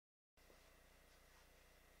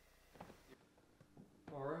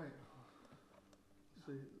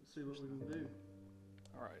see what we can do.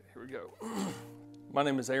 All right, here we go. My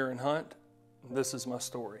name is Aaron Hunt. This is my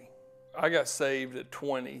story. I got saved at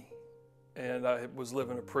 20, and I was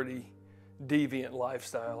living a pretty deviant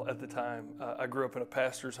lifestyle at the time. I grew up in a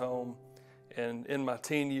pastor's home, and in my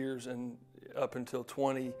teen years and up until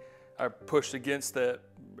 20, I pushed against that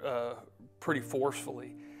pretty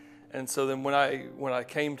forcefully. And so then when I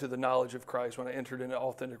came to the knowledge of Christ, when I entered into an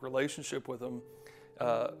authentic relationship with Him,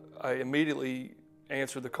 I immediately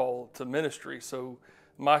answered the call to ministry. So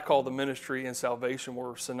my call to ministry and salvation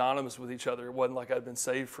were synonymous with each other. It wasn't like I'd been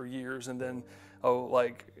saved for years and then, then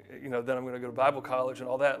I'm going to go to Bible college and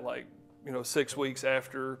all that. 6 weeks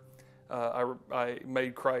after I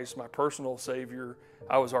made Christ my personal Savior,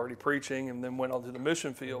 I was already preaching and then went on to the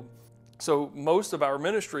mission field. So most of our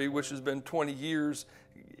ministry, which has been 20 years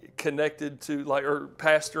connected to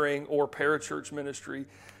pastoring or parachurch ministry,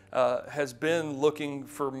 has been looking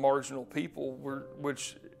for marginal people,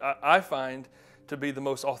 which I find to be the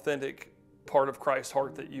most authentic part of Christ's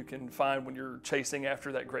heart that you can find when you're chasing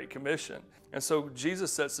after that Great Commission. And so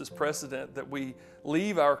Jesus sets this precedent that we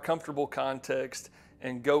leave our comfortable context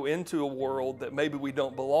and go into a world that maybe we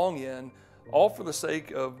don't belong in, all for the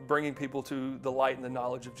sake of bringing people to the light and the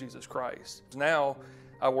knowledge of Jesus Christ. Now,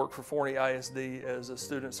 I work for Forney ISD as a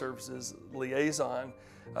student services liaison,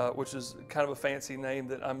 which is kind of a fancy name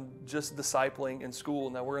that I'm just discipling in school.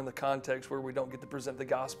 Now we're in the context where we don't get to present the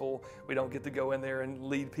gospel. We don't get to go in there and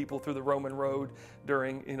lead people through the Roman road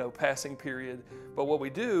during, passing period. But what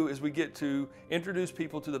we do is we get to introduce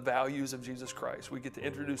people to the values of Jesus Christ. We get to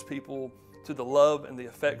introduce people to the love and the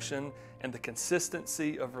affection and the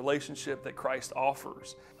consistency of relationship that Christ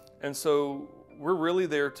offers. And so we're really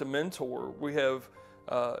there to mentor. We have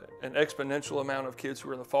an exponential amount of kids who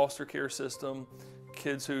are in the foster care system,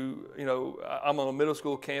 kids who, I'm on a middle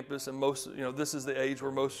school campus, and this is the age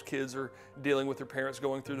where most kids are dealing with their parents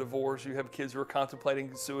going through divorce. You have kids who are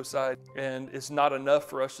contemplating suicide, and it's not enough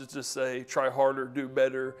for us to just say, try harder, do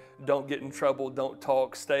better, don't get in trouble, don't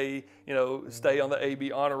talk, stay on the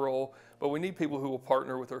AB honor roll. But we need people who will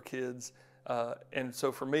partner with our kids. And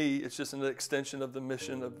so for me, it's just an extension of the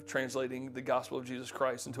mission of translating the gospel of Jesus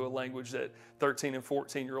Christ into a language that 13 and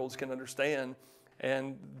 14-year-olds can understand.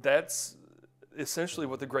 And that's essentially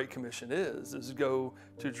what the Great Commission is go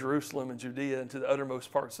to Jerusalem and Judea and to the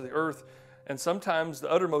uttermost parts of the earth. And sometimes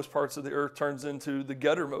the uttermost parts of the earth turns into the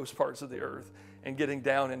guttermost parts of the earth and getting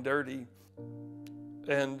down and dirty.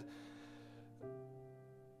 And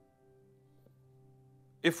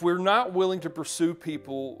if we're not willing to pursue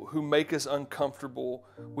people who make us uncomfortable,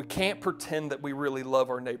 we can't pretend that we really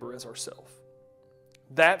love our neighbor as ourselves.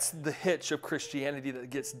 That's the hitch of Christianity that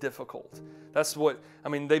gets difficult. That's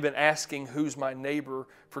they've been asking who's my neighbor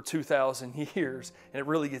for 2,000 years, and it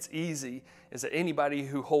really gets easy, is that anybody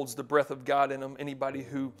who holds the breath of God in them, anybody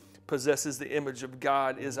who possesses the image of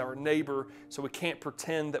God is our neighbor. So we can't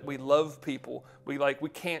pretend that we love people. We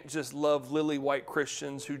can't just love lily white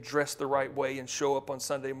Christians who dress the right way and show up on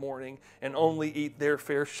Sunday morning and only eat their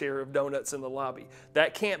fair share of donuts in the lobby.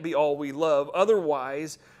 That can't be all we love.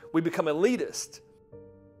 Otherwise, we become elitist.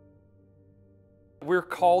 We're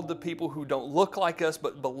called to people who don't look like us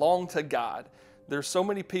but belong to God. There's so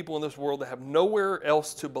many people in this world that have nowhere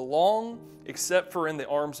else to belong except for in the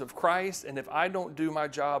arms of Christ. And if I don't do my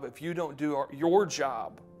job, if you don't do your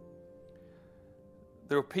job,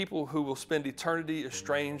 there are people who will spend eternity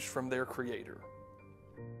estranged from their Creator.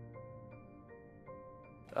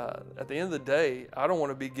 At the end of the day, I don't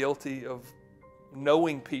want to be guilty of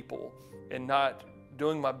knowing people and not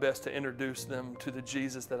doing my best to introduce them to the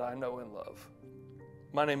Jesus that I know and love.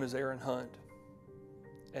 My name is Aaron Hunt,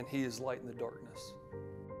 and He is light in the darkness.